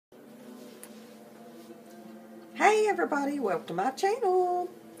Hey everybody, welcome to my channel.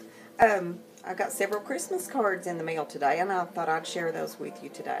 I got several Christmas cards in the mail today and I thought I'd share those with you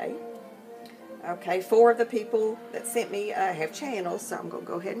today. Okay, 4 of the people that sent me have channels, so I'm going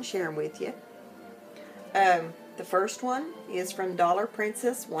to go ahead and share them with you. The first one is from Dollar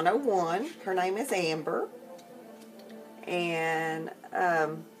Princess 101. Her name is Amber. And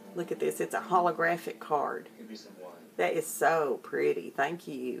look at this, it's a holographic card. That is so pretty. Thank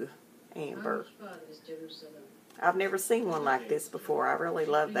you, Amber. I've never seen one like this before. I really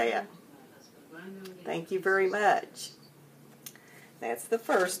love that. Thank you very much. That's the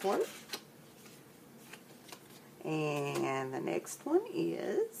first one. And the next one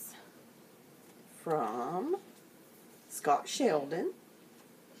is from Scott Sheldon.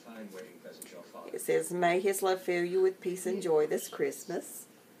 It says, "May his love fill you with peace and joy this Christmas."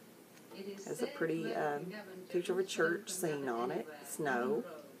 Has a pretty picture of a church scene on it. Snow.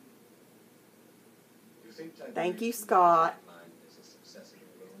 Thank you, Scott.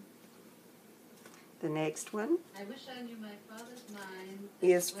 The next one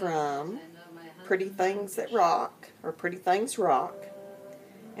is from Pretty Things That Rock, or Pretty Things Rock,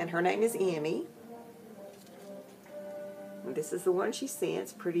 and her name is Emmy. And this is the one she sent.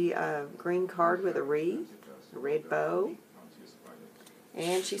 It's a pretty green card with a wreath, a red bow,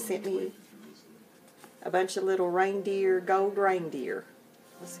 and she sent me a bunch of little reindeer, gold reindeer.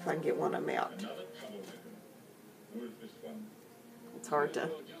 Let's see if I can get one of them out. It's hard to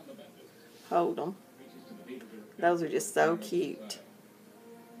hold them. Those are just so cute.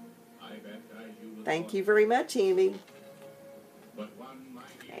 Thank you very much, Emmy.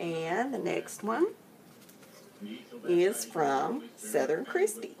 And the next one is from Southern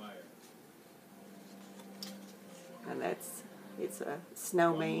Christie. And it's a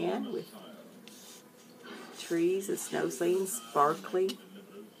snowman with trees, a snow scene, sparkly.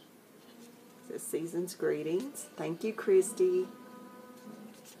 It says season's greetings. Thank you, Christy.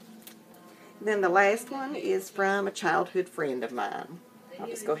 Then the last one is from a childhood friend of mine. I'll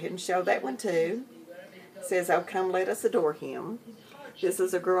just go ahead and show that one too. It says, "Oh, come let us adore him." This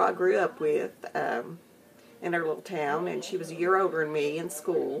is a girl I grew up with in our little town, and she was a year older than me in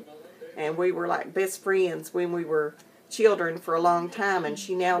school. And we were like best friends when we were children for a long time, and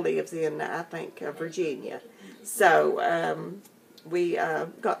she now lives in, I think, Virginia. So we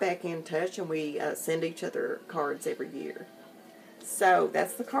got back in touch, and we send each other cards every year. So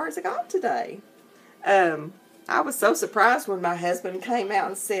that's the cards I got today. I was so surprised when my husband came out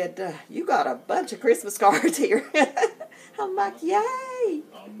and said, "You got a bunch of Christmas cards here." I'm like, yay!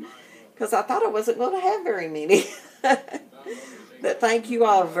 Because I thought I wasn't going to have very many. But thank you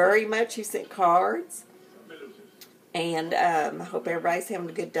all very much who sent cards. And I hope everybody's having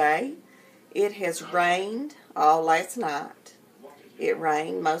a good day. It has rained all last night. It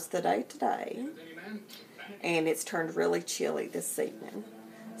rained most of the day today. And it's turned really chilly this evening.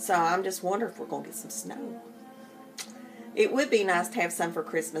 So I'm just wondering if we're going to get some snow. It would be nice to have some for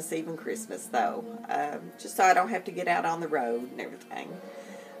Christmas Eve and Christmas, though. Just so I don't have to get out on the road and everything.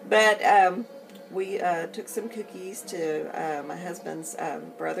 But we took some cookies to my husband's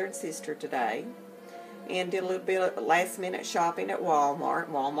brother and sister today. And did a little bit of last-minute shopping at Walmart.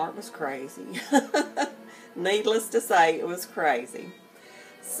 Walmart was crazy. Needless to say, it was crazy.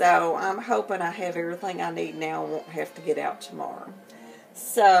 So I'm hoping I have everything I need now and won't have to get out tomorrow.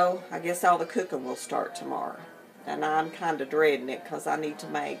 So I guess all the cooking will start tomorrow. And I'm kind of dreading it because I need to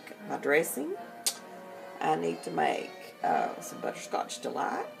make my dressing. I need to make some butterscotch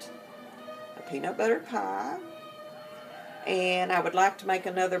delight, a peanut butter pie, and I would like to make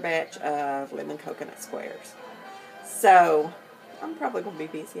another batch of lemon coconut squares. So I'm probably going to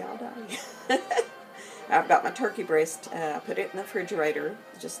be busy all day. I've got my turkey breast. I put it in the refrigerator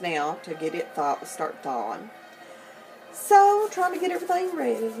just now to get it start thawing. So trying to get everything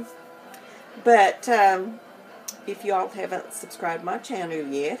ready. But if you all haven't subscribed to my channel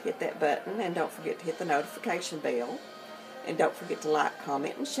yet, hit that button and don't forget to hit the notification bell. And don't forget to like,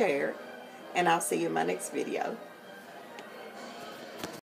 comment, and share. And I'll see you in my next video.